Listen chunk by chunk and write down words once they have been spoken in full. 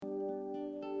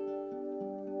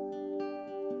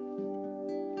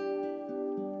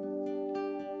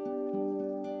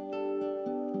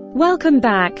Welcome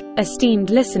back,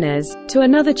 esteemed listeners, to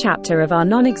another chapter of our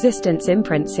non-existence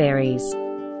imprint series.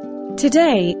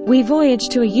 Today, we voyage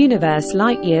to a universe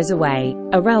light years away,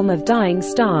 a realm of dying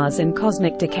stars and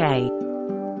cosmic decay.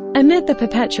 Amid the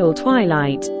perpetual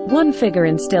twilight, one figure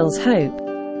instills hope,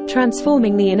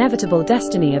 transforming the inevitable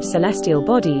destiny of celestial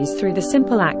bodies through the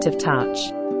simple act of touch.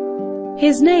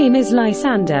 His name is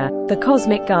Lysander, the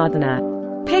cosmic gardener.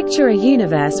 Picture a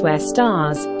universe where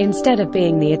stars, instead of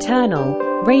being the eternal,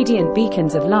 radiant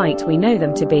beacons of light we know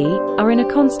them to be, are in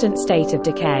a constant state of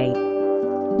decay.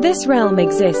 This realm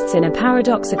exists in a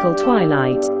paradoxical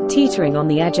twilight, teetering on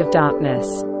the edge of darkness.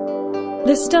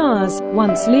 The stars,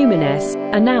 once luminous,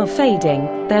 are now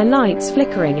fading, their lights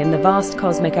flickering in the vast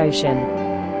cosmic ocean.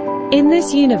 In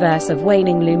this universe of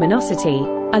waning luminosity,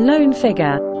 a lone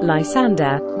figure,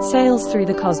 Lysander, sails through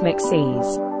the cosmic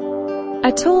seas.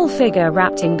 A tall figure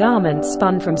wrapped in garments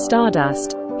spun from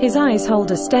stardust, his eyes hold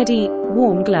a steady,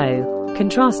 warm glow,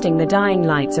 contrasting the dying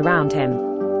lights around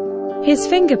him. His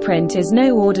fingerprint is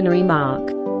no ordinary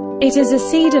mark. It is a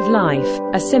seed of life,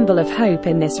 a symbol of hope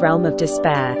in this realm of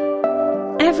despair.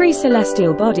 Every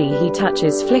celestial body he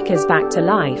touches flickers back to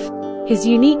life, his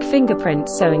unique fingerprint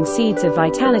sowing seeds of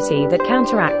vitality that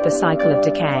counteract the cycle of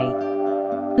decay.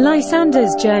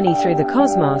 Lysander's journey through the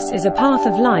cosmos is a path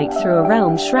of light through a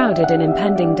realm shrouded in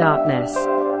impending darkness.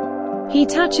 He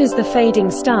touches the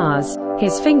fading stars,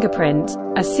 his fingerprint,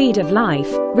 a seed of life,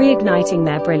 reigniting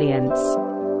their brilliance.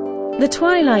 The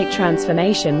Twilight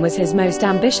transformation was his most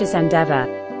ambitious endeavor,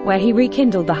 where he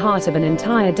rekindled the heart of an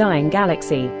entire dying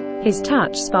galaxy, his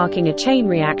touch sparking a chain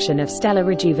reaction of stellar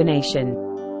rejuvenation.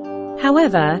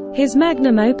 However, his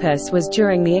magnum opus was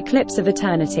during the eclipse of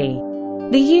eternity.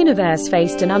 The universe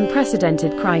faced an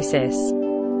unprecedented crisis.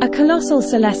 A colossal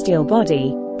celestial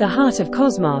body, the heart of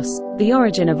cosmos, the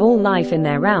origin of all life in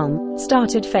their realm,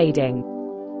 started fading.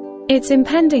 Its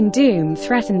impending doom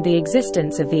threatened the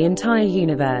existence of the entire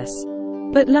universe.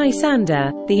 But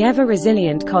Lysander, the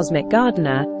ever-resilient cosmic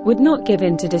gardener, would not give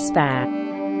in to despair.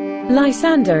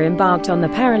 Lysander embarked on the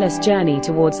perilous journey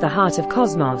towards the heart of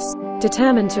cosmos,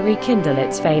 determined to rekindle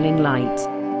its failing light.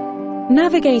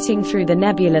 Navigating through the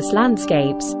nebulous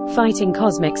landscapes, fighting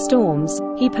cosmic storms,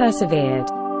 he persevered.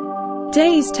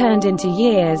 Days turned into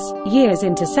years, years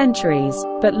into centuries,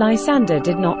 but Lysander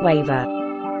did not waver.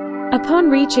 Upon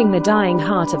reaching the dying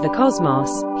heart of the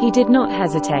cosmos, he did not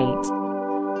hesitate.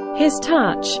 His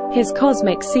touch, his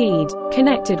cosmic seed,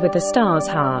 connected with the star's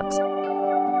heart.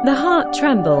 The heart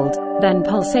trembled, then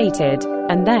pulsated,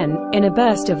 and then, in a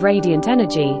burst of radiant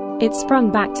energy, it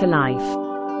sprung back to life.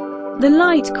 The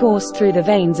light coursed through the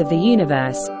veins of the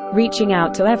universe, reaching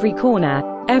out to every corner,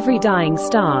 every dying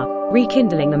star,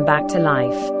 rekindling them back to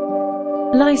life.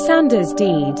 Lysander's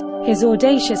deed, his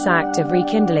audacious act of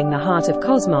rekindling the heart of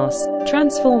cosmos,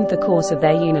 transformed the course of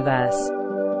their universe.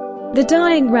 The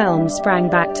dying realm sprang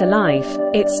back to life,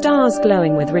 its stars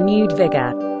glowing with renewed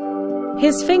vigor.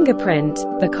 His fingerprint,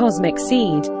 the cosmic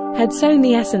seed, had sown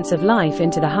the essence of life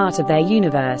into the heart of their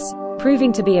universe,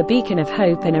 proving to be a beacon of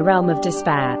hope in a realm of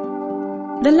despair.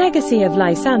 The legacy of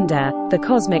Lysander, the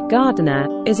cosmic gardener,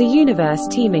 is a universe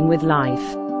teeming with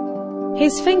life.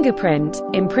 His fingerprint,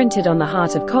 imprinted on the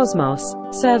heart of cosmos,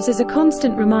 serves as a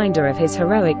constant reminder of his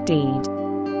heroic deed.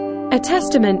 A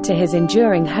testament to his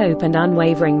enduring hope and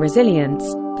unwavering resilience,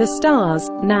 the stars,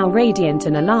 now radiant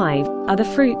and alive, are the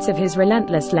fruits of his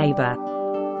relentless labor.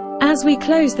 As we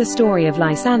close the story of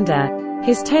Lysander,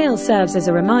 his tale serves as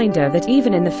a reminder that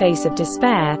even in the face of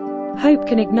despair, hope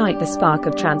can ignite the spark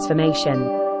of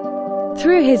transformation.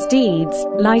 Through his deeds,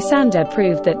 Lysander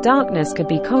proved that darkness could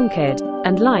be conquered,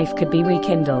 and life could be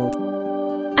rekindled.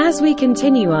 As we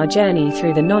continue our journey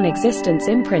through the non-existence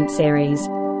imprint series,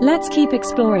 let's keep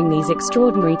exploring these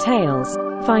extraordinary tales,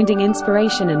 finding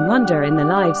inspiration and wonder in the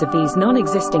lives of these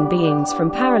non-existing beings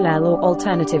from parallel or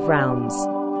alternative realms.